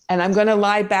TV. And I'm going to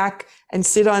lie back and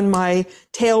sit on my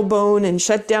tailbone and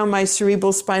shut down my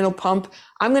cerebral spinal pump.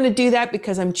 I'm going to do that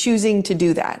because I'm choosing to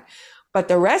do that. But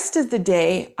the rest of the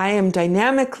day, I am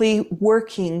dynamically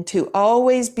working to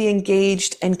always be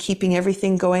engaged and keeping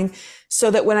everything going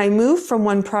so that when I move from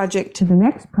one project to the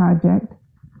next project,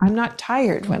 I'm not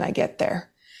tired when I get there.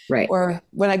 Right. Or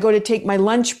when I go to take my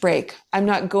lunch break, I'm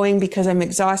not going because I'm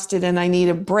exhausted and I need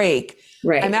a break.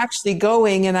 Right. I'm actually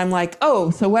going and I'm like, oh,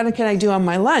 so what can I do on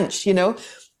my lunch? You know,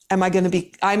 am I going to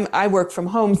be, I work from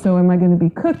home. So am I going to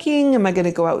be cooking? Am I going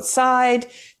to go outside?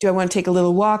 Do I want to take a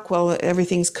little walk while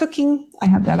everything's cooking? I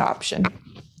have that option.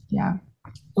 Yeah.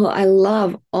 Well, I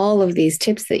love all of these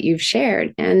tips that you've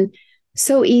shared and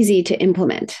so easy to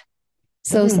implement.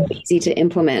 So easy to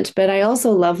implement. But I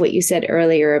also love what you said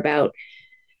earlier about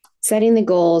setting the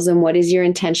goals and what is your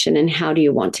intention and how do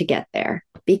you want to get there?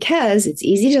 Because it's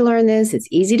easy to learn this, it's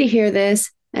easy to hear this,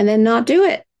 and then not do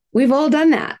it. We've all done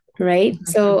that, right? Mm-hmm.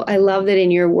 So I love that in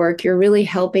your work, you're really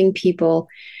helping people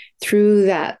through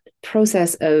that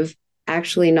process of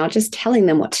actually not just telling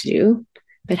them what to do,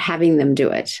 but having them do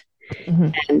it. Mm-hmm.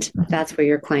 And that's where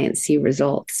your clients see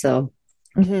results. So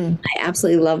I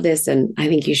absolutely love this. And I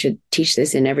think you should teach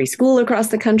this in every school across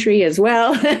the country as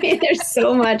well. I mean, there's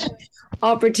so much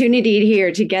opportunity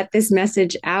here to get this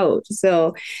message out.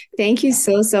 So thank you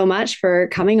so much for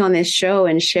coming on this show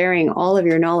and sharing all of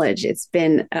your knowledge. It's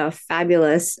been a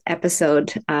fabulous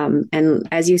episode. And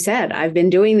as you said, I've been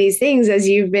doing these things as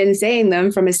you've been saying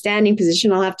them from a standing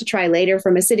position. I'll have to try later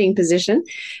from a sitting position,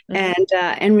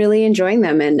 and really enjoying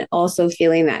them, and also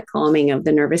feeling that calming of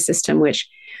the nervous system, which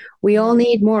we all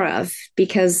need more of,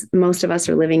 because most of us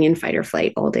are living in fight or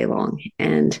flight all day long.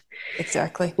 And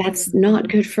exactly, that's not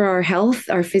good for our health,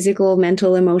 our physical,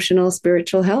 mental, emotional,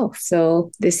 spiritual health.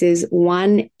 So this is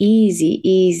one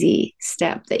easy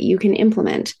step that you can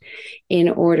implement in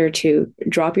order to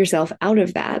drop yourself out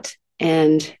of that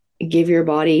and give your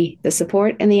body the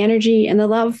support and the energy and the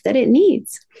love that it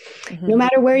needs. No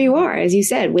matter where you are, as you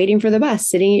said, waiting for the bus,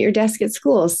 sitting at your desk at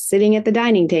school, sitting at the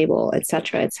dining table, et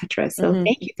cetera, et cetera. So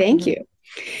thank you.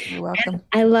 You're welcome. And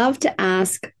I love to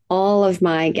ask all of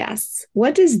my guests,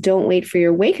 what does "don't wait for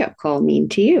your wake-up call" mean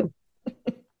to you?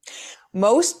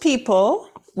 Most people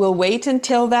will wait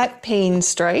until that pain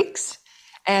strikes,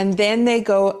 and then they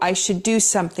go, I should do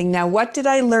something. Now, what did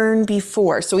I learn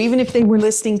before? So even if they were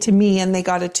listening to me and they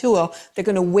got a tool, they're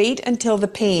going to wait until the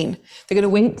pain. They're going to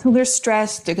wait until they're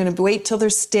stressed. They're going to wait till they're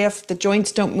stiff. The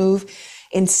joints don't move.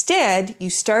 Instead,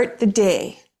 you start the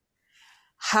day.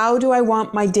 How do I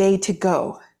want my day to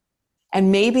go?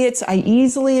 And maybe it's I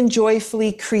easily and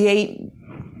joyfully create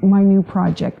my new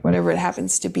project, whatever it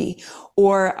happens to be.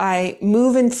 Or I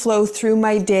move and flow through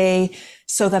my day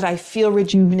so that I feel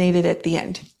rejuvenated at the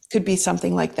end. Could be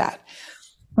something like that.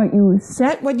 But you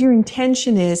set what your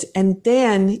intention is, and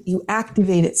then you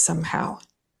activate it somehow.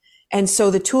 And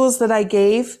so the tools that I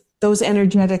gave, those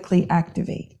energetically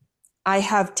activate. I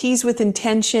have teas with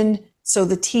intention, so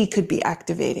the tea could be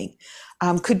activating.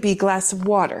 Could be a glass of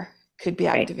water, could be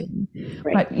activating.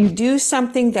 Right. But you do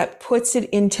something that puts it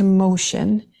into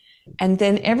motion, and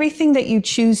then everything that you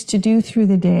choose to do through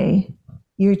the day,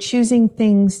 you're choosing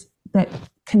things that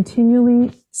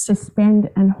continually suspend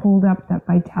and hold up that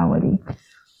vitality,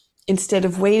 instead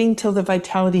of waiting till the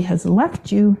vitality has left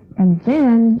you and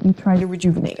then you try to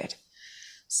rejuvenate it.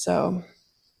 So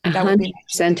that would be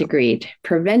 100% agreed.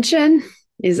 Prevention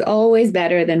is always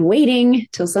better than waiting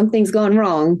till something's gone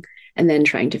wrong and then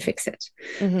trying to fix it.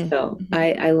 So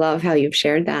I love how you've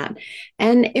shared that.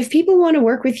 And if people want to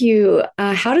work with you,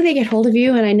 how do they get hold of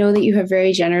you? And I know that you have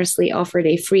very generously offered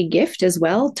a free gift as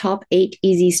well, top 8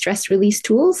 easy stress release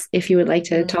tools, if you would like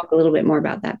to talk a little bit more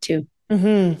about that too.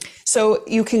 So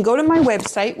you can go to my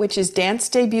website, which is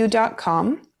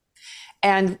dancedebut.com.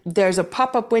 And there's a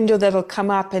pop-up window that'll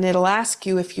come up and it'll ask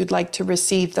you if you'd like to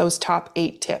receive those top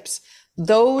 8 tips.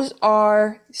 Those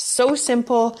are so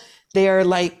simple. They are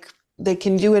like, they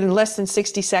can do it in less than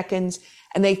 60 seconds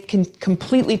and they can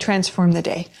completely transform the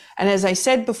day. And as I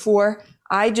said before,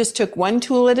 I just took one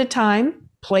tool at a time,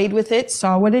 played with it,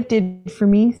 saw what it did for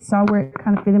me, saw where it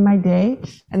kind of fit in my day,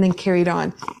 and then carried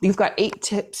on. You've got 8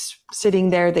 tips sitting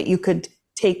there that you could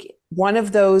take one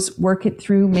of those, work it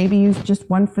through, maybe use just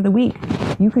one for the week.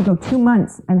 You could go 2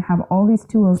 months and have all these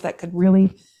tools that could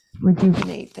really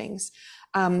rejuvenate things.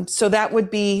 So that would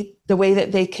be the way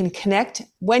that they can connect.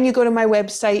 When you go to my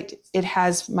website, it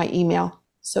has my email,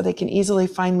 so they can easily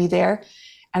find me there.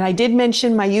 And I did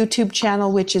mention my YouTube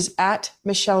channel, which is at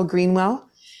Michelle Greenwell,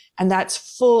 and that's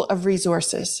full of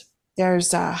resources.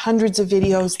 There's hundreds of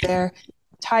videos there,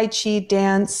 Tai Chi,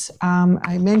 dance.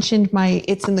 I mentioned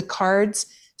it's in the cards.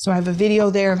 So I have a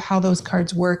video there of how those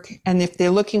cards work. And if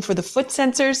they're looking for the foot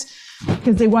sensors,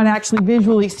 because they want to actually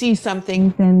visually see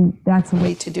something, then that's a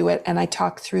way to do it. And I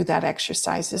talk through that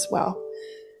exercise as well.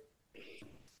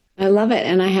 I love it.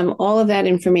 And I have all of that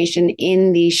information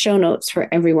in the show notes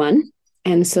for everyone.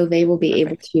 And so they will be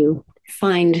able to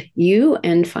find you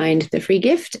and find the free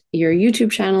gift, your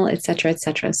YouTube channel, et cetera, et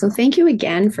cetera. So thank you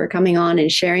again for coming on and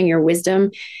sharing your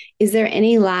wisdom. Is there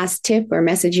any last tip or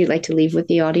message you'd like to leave with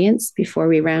the audience before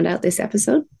we round out this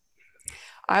episode?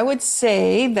 I would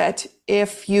say that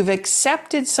if you've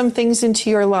accepted some things into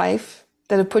your life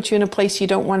that have put you in a place you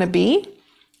don't want to be,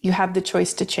 you have the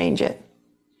choice to change it.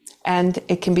 And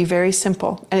it can be very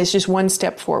simple. And it's just one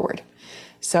step forward.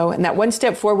 So, and that one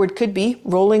step forward could be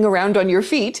rolling around on your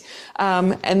feet.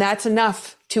 And that's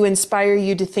enough to inspire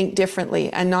you to think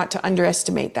differently and not to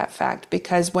underestimate that fact.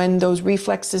 Because when those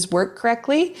reflexes work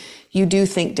correctly, you do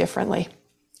think differently.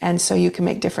 And so you can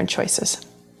make different choices.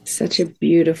 Such a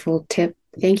beautiful tip.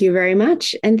 Thank you very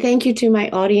much. And thank you to my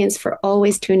audience for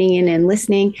always tuning in and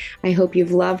listening. I hope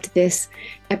you've loved this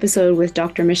episode with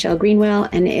Dr. Michelle Greenwell.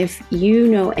 And if you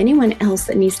know anyone else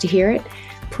that needs to hear it,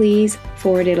 please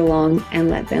forward it along and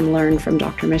let them learn from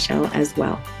Dr. Michelle as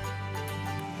well.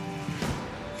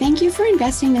 Thank you for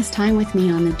investing this time with me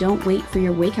on the Don't Wait for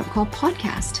Your Wake Up Call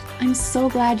podcast. I'm so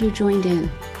glad you joined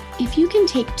in. If you can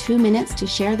take 2 minutes to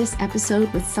share this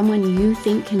episode with someone you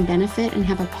think can benefit and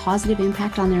have a positive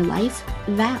impact on their life,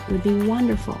 that would be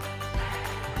wonderful.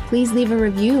 Please leave a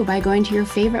review by going to your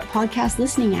favorite podcast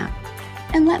listening app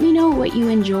and let me know what you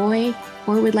enjoy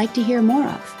or would like to hear more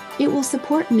of. It will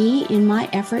support me in my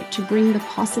effort to bring the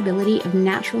possibility of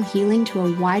natural healing to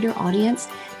a wider audience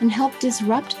and help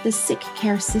disrupt the sick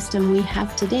care system we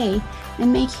have today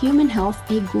and make human health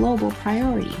a global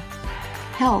priority.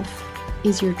 Health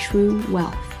is your true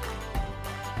wealth.